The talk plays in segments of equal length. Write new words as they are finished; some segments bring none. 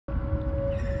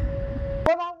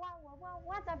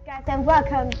guys, and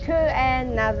welcome to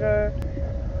another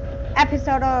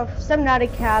episode of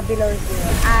Subnautica Below Zero.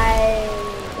 I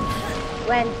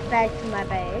went back to my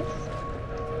base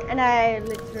and I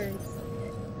literally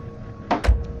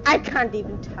can't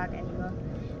even talk anymore.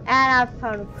 And I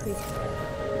found a creature.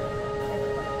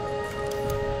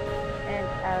 And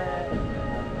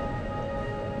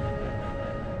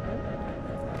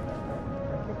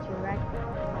did you right?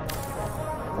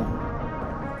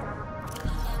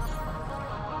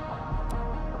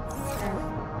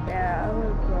 Yeah, I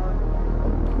will go.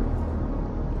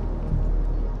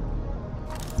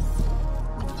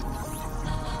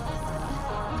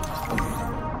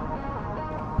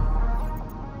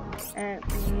 And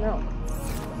no.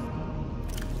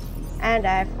 And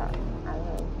I found a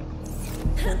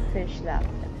little fish left.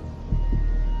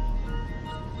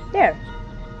 There.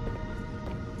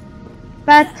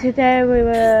 But today we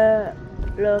will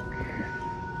look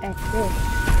at this.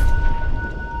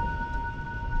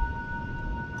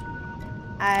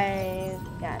 I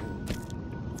got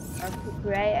a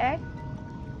gray egg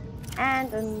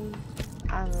and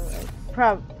another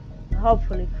egg.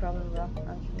 Hopefully from a rock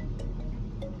ocean.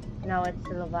 No, it's a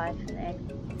Leviathan egg.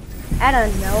 I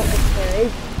don't know if there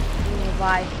is a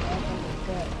Leviathan egg in this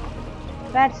game.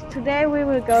 But today we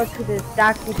will go to this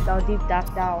darkness, go deep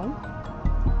dark down.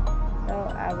 So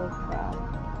I will craft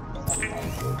some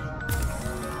eggs.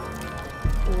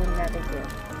 We will navigate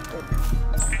it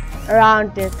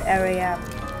around this area.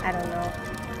 I don't know.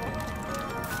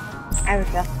 I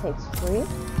will just take 3.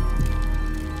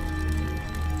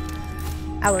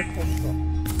 I will take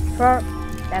 4. 4,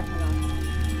 that's enough.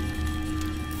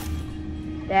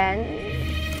 Then,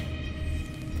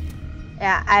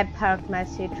 yeah, I parked my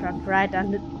sea truck right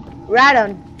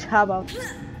on top of,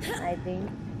 I think,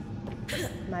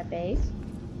 my base.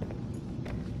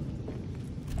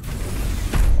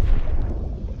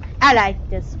 I like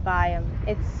this biome.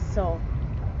 It's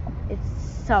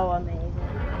so amazing.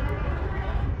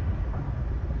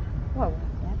 What was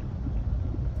that?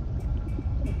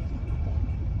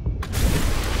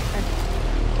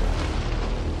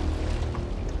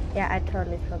 Yeah, I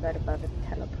totally forgot about the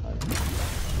teleporter.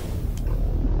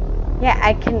 Yeah,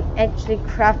 I can actually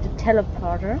craft a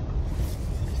teleporter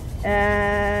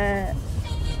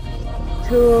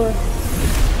to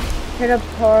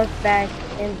teleport back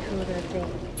into the thing.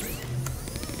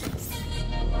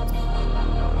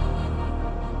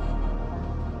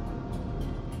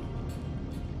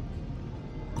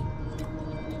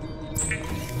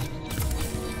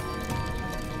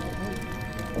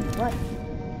 What?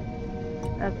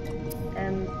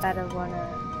 But I wanna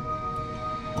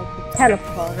make a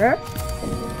teleporter.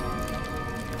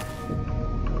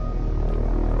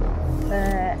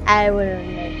 I will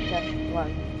make just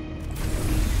one.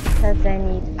 Because I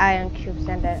need iron cubes,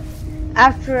 and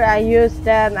after I use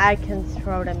them, I can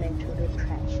throw them into the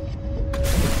trash.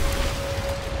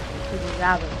 Into the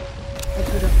rubble.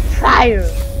 Into the fire.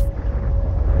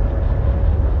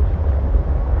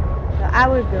 So I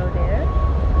will go there.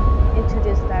 Into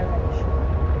this direction.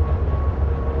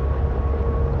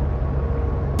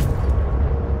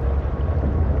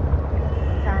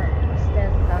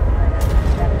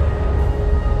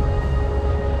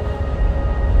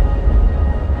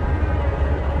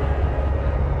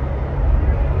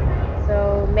 So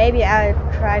maybe I'll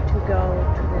try to go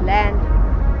to the land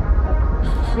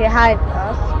behind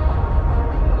us.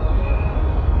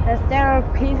 Because there are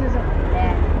pieces of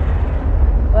land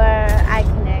where I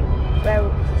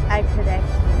could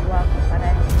actually walk, but I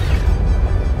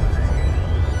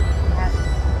have.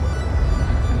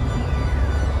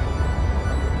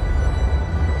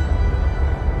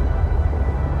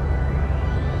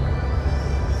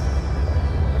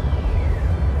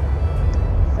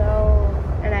 So,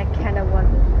 and I kind of want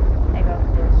to take off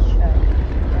this shirt.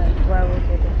 Where was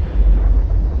it?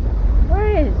 Where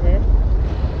is it?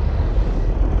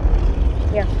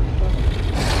 Yeah.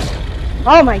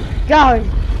 Oh my god!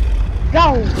 Go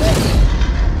away!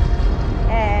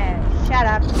 Shut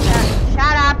up!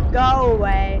 Shut up! Go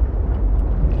away!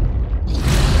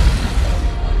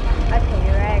 Okay,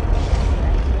 you're right.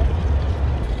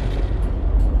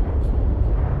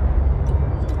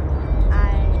 I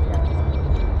don't know.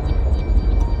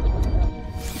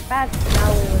 But now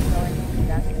we will go into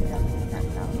that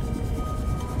down.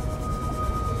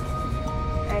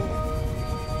 And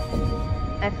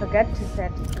I forgot to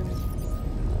set it in.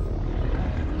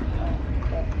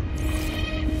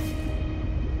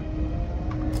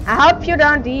 I hope you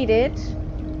don't eat it,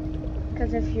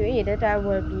 because if you eat it, I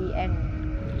will be angry.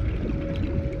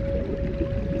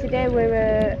 Today we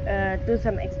will do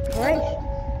some exploration.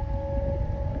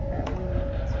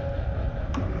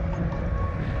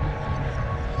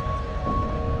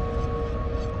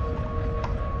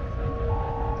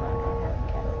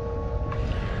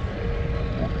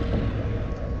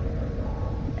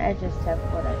 I just have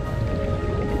what I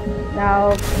want.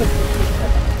 Now put the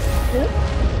pizza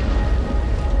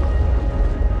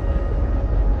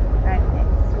right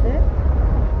next to it.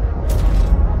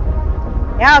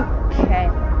 Yeah, okay.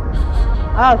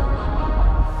 Oh.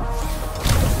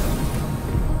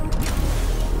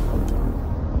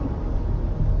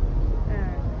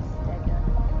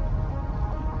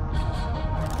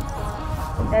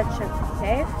 That should be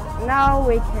safe. Now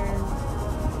we can.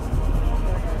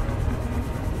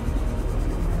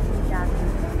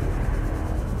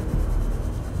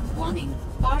 Warning.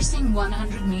 Passing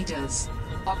 100 meters.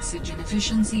 Oxygen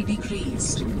efficiency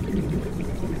decreased.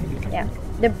 Yeah,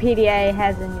 the PDA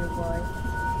has a new voice.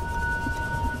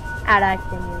 I like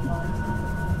the new voice.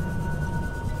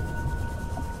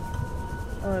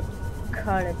 Or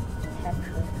call it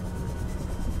Patrick.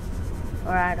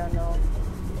 Or I don't know.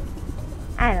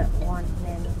 I don't want to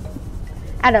name it.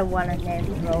 I don't want to name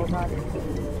the robot.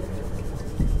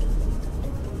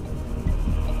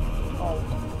 Oh.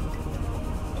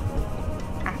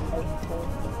 I hate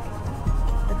those.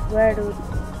 But where do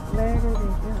they go?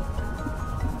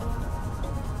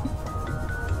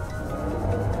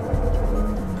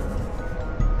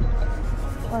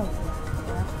 Oh.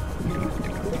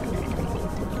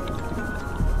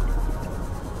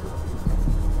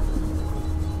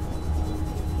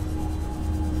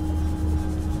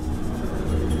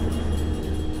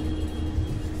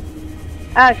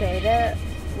 Okay, there,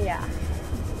 yeah.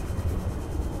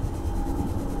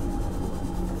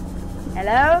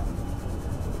 Hello?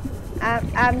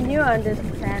 I'm new on this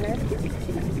planet.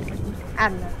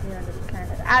 I'm not new on this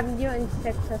planet. I'm new in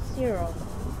Sector 0.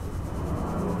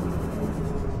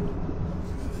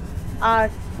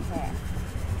 Okay.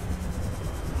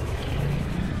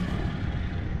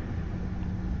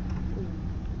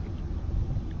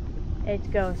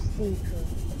 It goes deeper.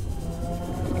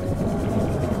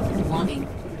 Warning.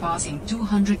 Passing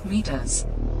 200 meters.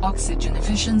 Oxygen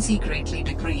efficiency greatly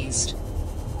decreased.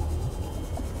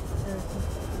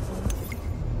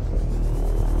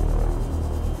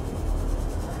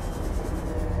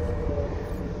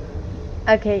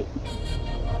 Okay.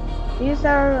 These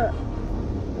are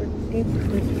deep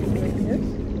refrigerators.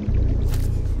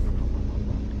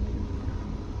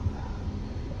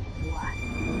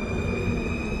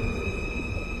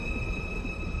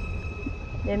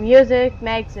 The music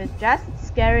makes it just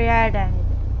scarier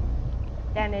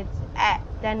than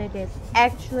it is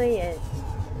actually is.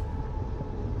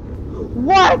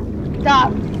 What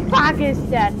the fuck is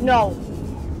that? No.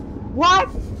 What?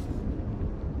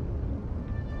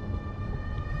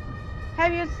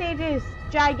 Have you seen this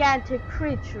gigantic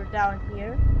creature down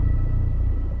here?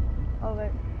 Over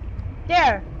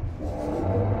there.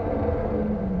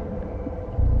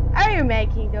 Are you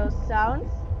making those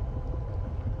sounds?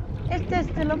 Is this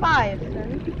the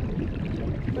Leviathan,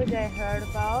 which I heard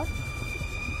about?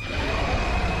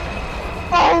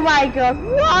 Oh my god,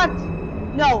 what?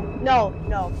 No, no,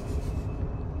 no.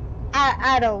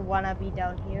 I don't wanna be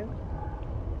down here.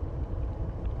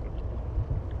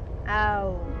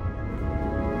 Ow.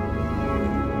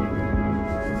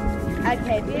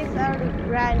 Okay, these are the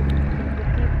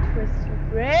deep twisted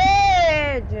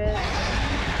bridges.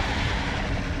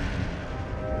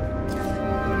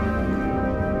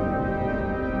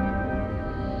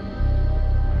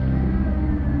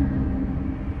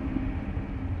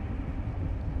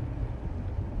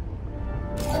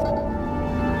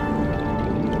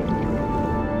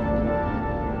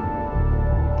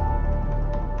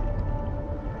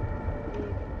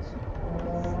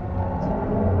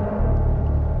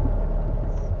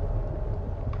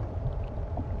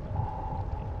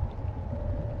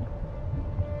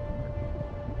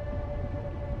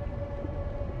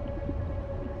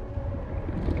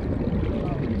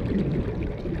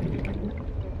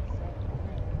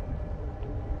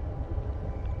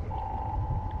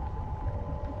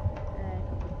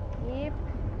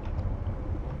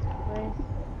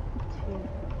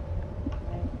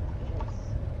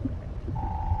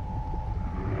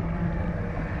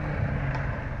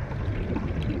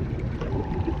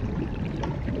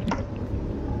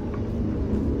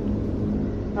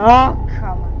 Oh,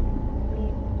 come on.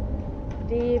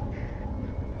 Deep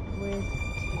with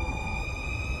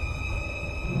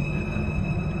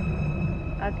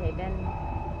okay, then.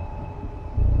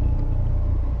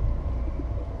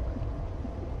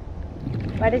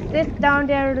 But is this down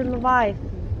there the Leviathan?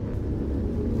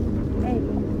 Hey.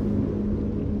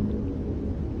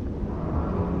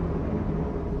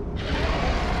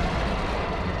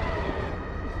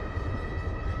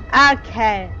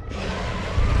 Okay.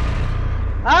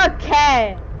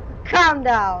 Okay, calm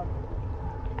down.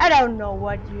 I don't know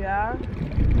what you are.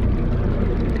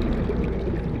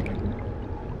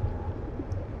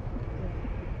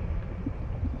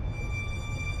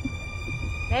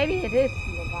 Maybe it is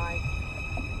Leviathan.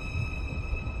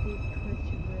 Deep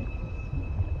twisty bridges.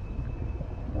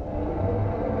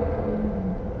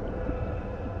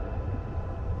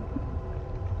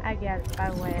 I get it, by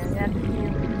the way, I got the new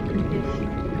edition.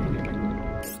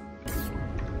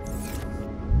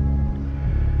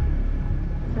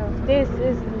 So if this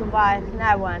is Leviathan,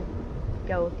 I want to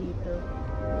go deeper.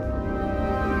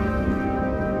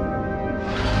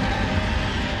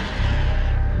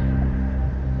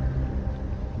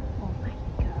 Oh my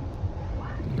god,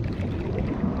 what?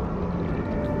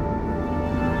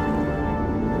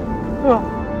 Oh.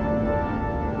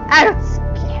 I got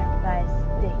scared by a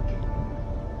stick.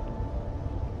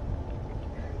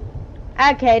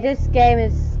 Okay, this game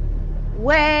is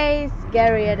way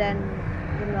scarier than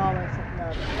the normal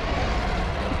Subnautica.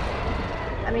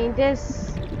 I mean,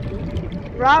 this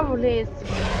probably is the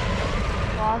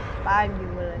fourth time you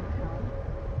will encounter.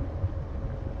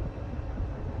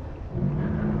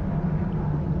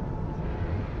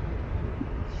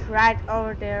 It's right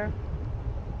over there,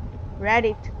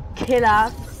 ready to kill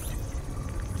us.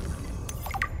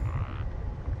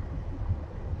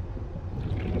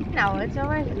 No, it's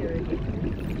over here.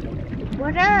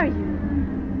 What are you?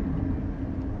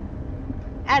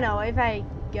 I know, if I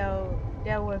go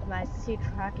there with my sea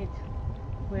truck, it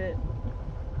will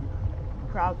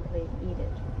probably eat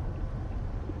it.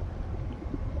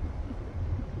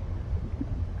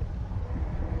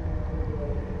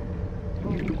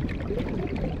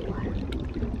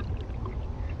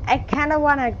 I kinda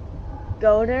wanna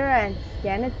go there and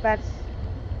scan it, but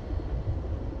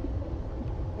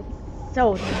it's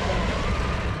so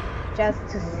difficult just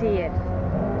to see it.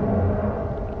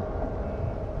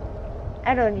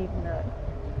 I don't even know.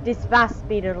 This must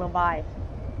be the Leviathan.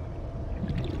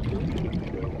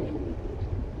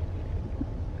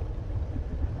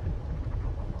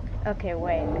 Okay,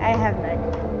 wait. I have an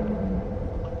idea.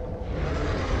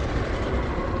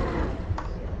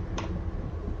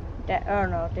 Oh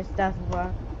no, this doesn't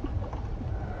work.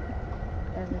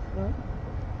 Does this work?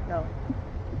 No.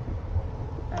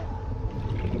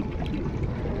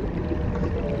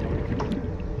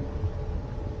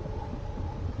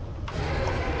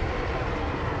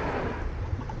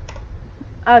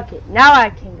 Okay, now I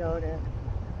can go there.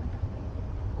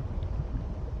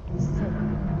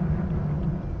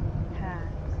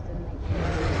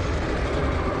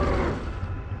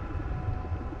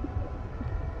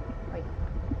 Wait.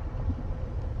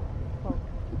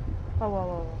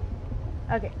 Whoa.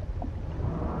 Okay.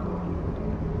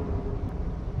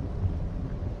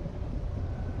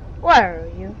 Where are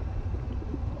you?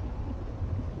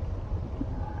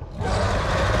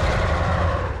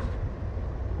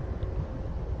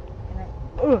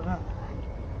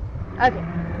 Okay.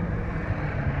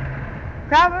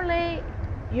 Probably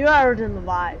you are the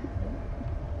Leviathan.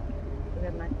 Look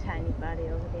at my tiny body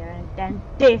over there, and then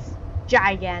this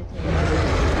gigantic.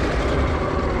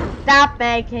 Stop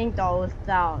making those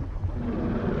sounds.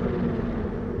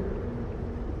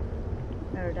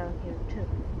 They're down here too.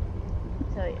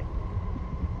 So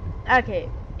yeah. Okay,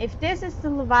 if this is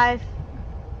the Leviathan.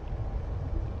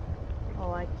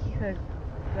 Oh, I could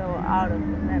go out of the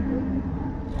map.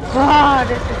 Oh,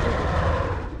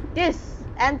 this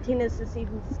emptiness is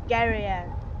even scarier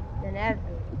than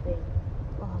everything.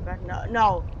 Oh god,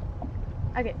 no.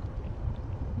 Okay,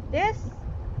 this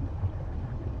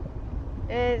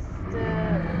is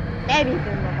maybe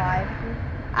the Leviathan.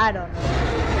 I don't know.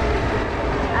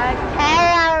 Okay,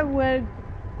 I will.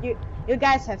 You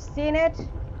guys have seen it.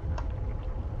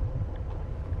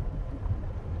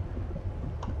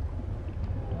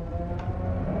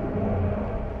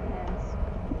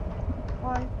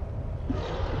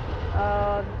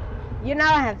 You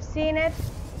now have seen it.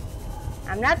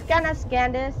 I'm not gonna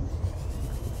scan this.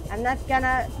 I'm not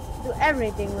gonna do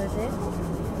everything with it.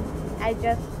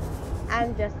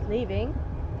 I'm just leaving.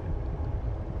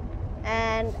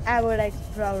 And I will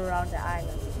explore around the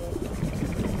island today.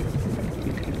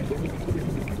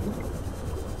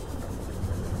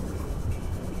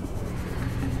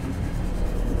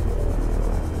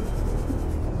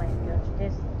 Oh my gosh,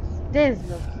 this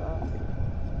looks awesome.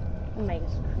 I'll make a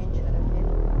screenshot of it.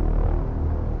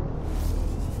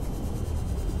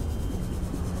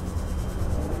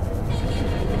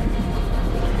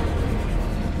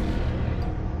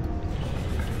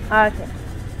 Okay,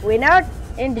 we know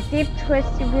in the deep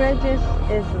twisty bridges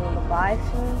is the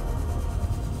Leviathan.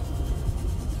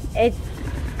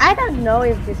 I don't know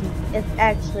if this is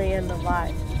actually a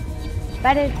Leviathan,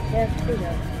 but it's just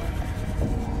bigger.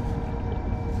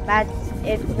 But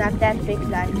it's not that big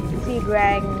like sea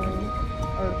dragon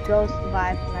or ghost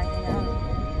Leviathan like another.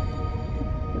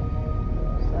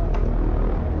 So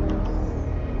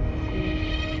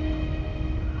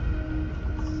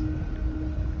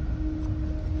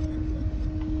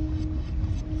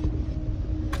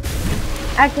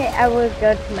Okay, I will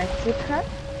go to my secret.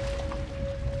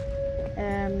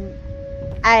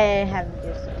 I haven't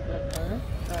used it before,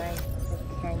 so I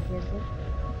can't use it.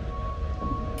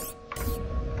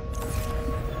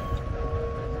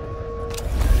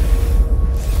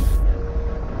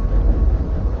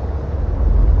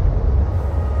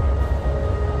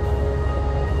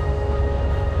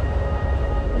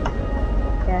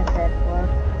 Does that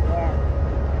work? Yeah.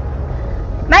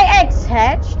 My eggs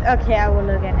hatched. Okay, I will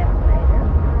look at them later.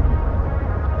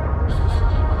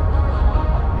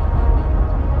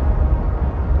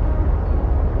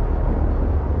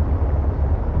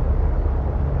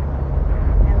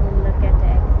 I will look at the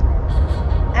eggs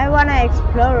later. I wanna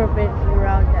explore a bit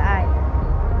around the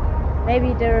island.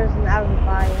 Maybe there is another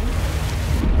biome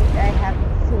which I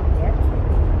haven't seen yet.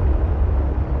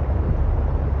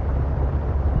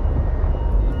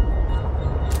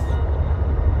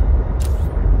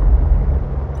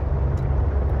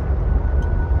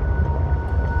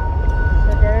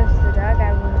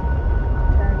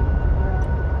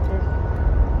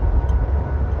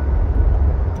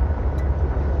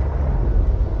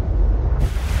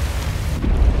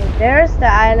 There's the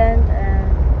island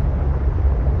and...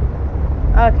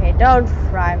 Okay, don't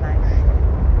fry my shit.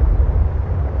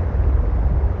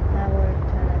 Now we'll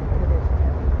turn to this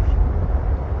direction.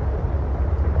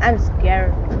 I'm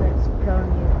scared to explore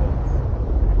new things.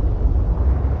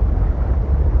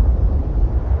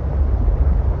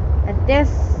 And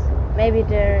this, maybe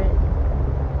there...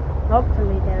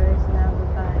 Hopefully there is now a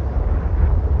biome.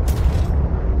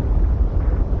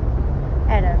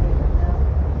 I don't even know.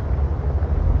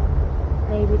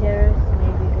 Maybe there is,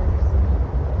 maybe there's.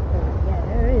 Oh, yeah,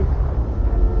 there is.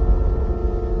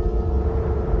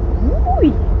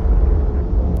 Ooh.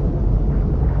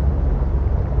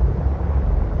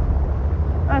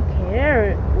 Okay, there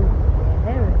is. Ooh, yeah,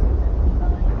 there is another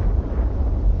biome.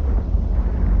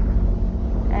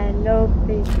 And no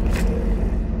fish.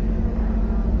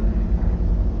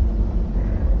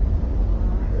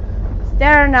 Is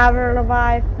there another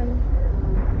Leviathan?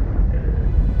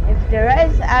 If there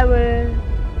is, I will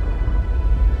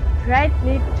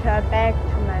straightly turn back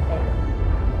to my base.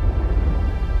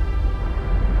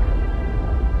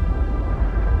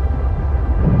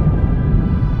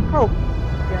 Oh,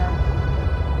 God.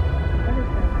 What is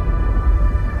that?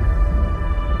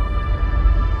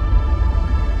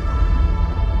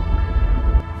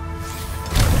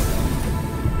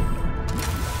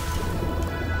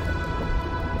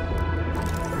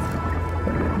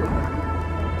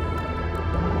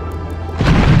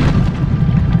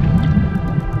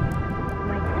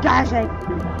 Gosh, they're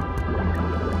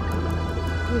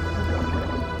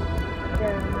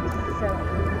so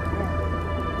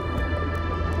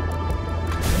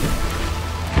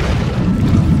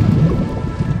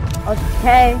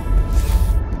okay.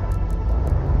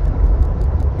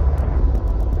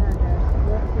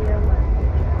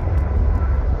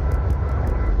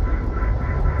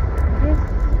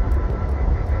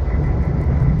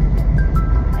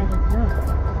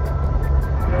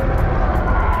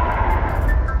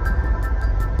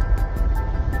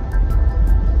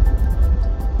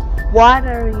 What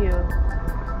are you?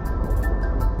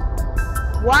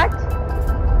 What?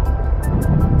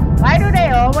 Why do they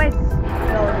always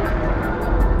know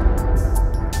this?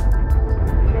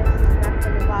 This is not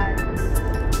gonna vibe.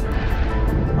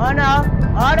 Oh no!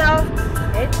 Oh no!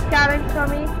 It's coming for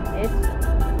me. It's...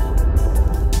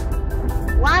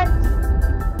 What?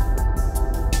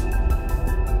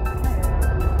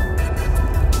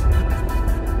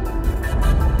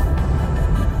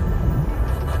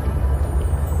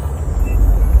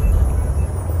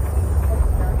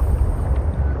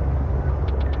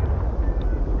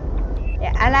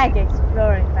 I like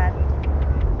exploring, but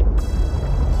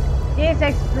these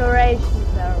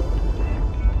explorations are...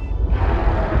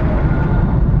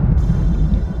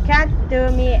 Can't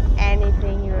do me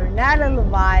anything, you're not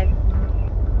alive.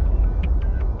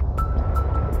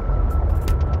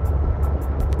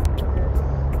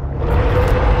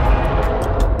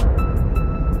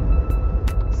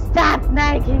 Stop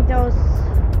making those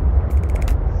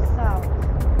sounds.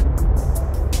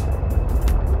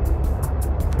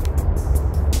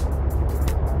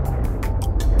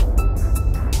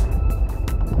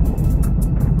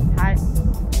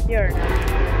 You're not.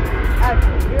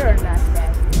 Okay, you're not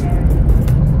that scary.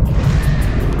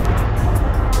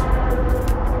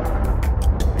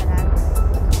 And I'm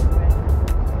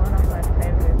one of my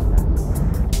favorite ones.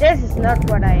 This is not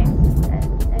what I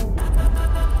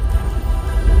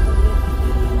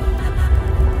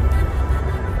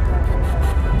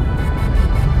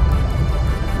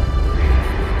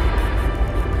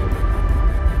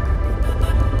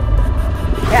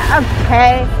yeah,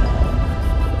 okay.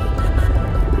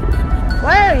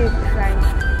 are you trying?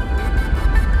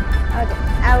 Okay,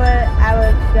 I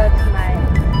will go to my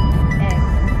egg.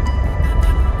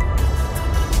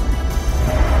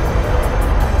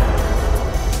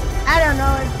 I don't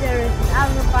know if there is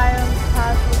other biome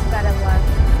puzzles, but I want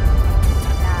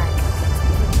that.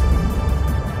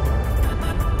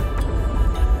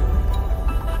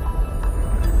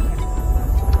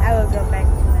 I will go back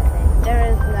to my base. There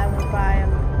is another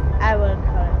biome. I will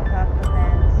call it purple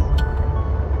bands.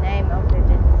 Name of it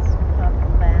is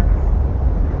purple bands.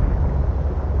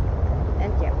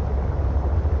 And yeah.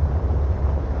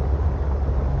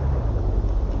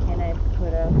 Can I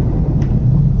put a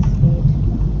speed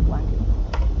 1?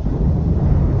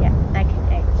 Yeah, I can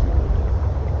actually get.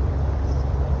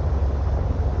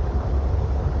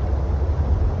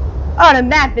 Oh, the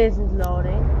map isn't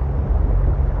loading.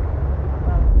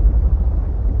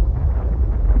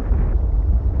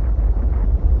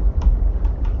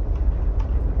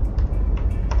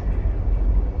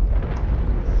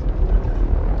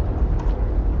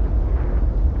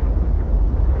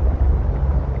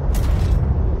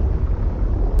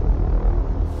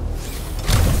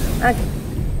 Okay.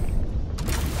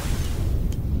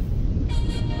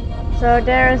 So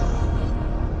there's.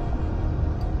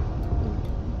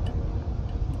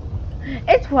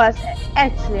 It was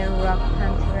actually a rock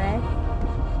country, right?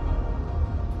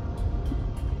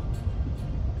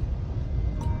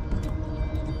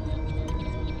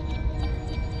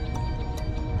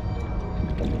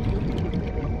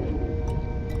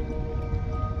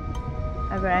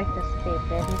 I break the speed,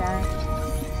 didn't I?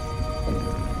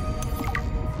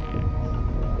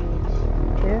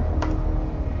 Speed 2.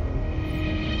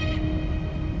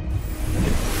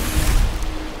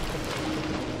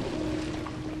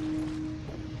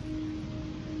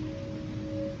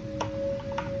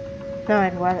 No,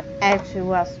 it was actually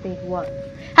was speed 1.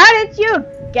 How did you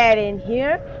get in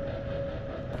here?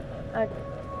 Okay.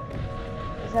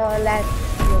 So let's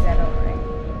look at over.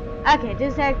 Okay,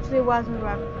 this actually was a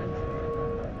rock country.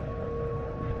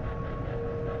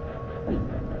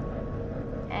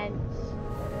 And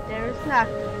there is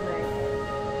nothing right here.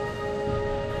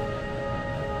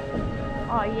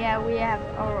 Oh yeah, we have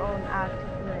our own Arctic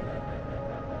rig.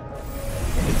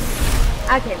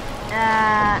 Okay,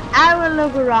 I will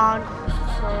look around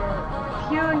for a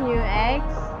few new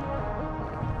eggs.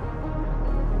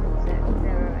 There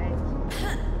are eggs.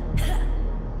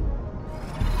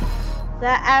 So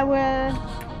I will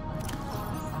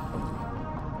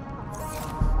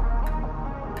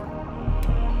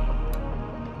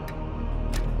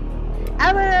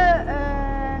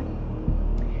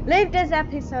leave this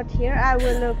episode here. I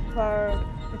will look for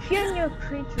a few new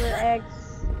creature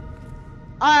eggs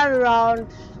all around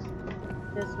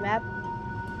this map.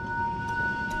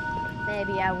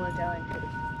 Maybe I will go into the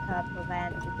purple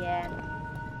band again.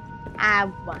 I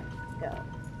want to go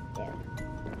there.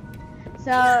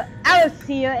 So I will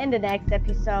see you in the next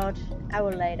episode. I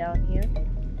will lay down here.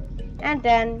 And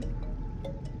then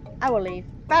I will leave.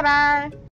 Bye bye.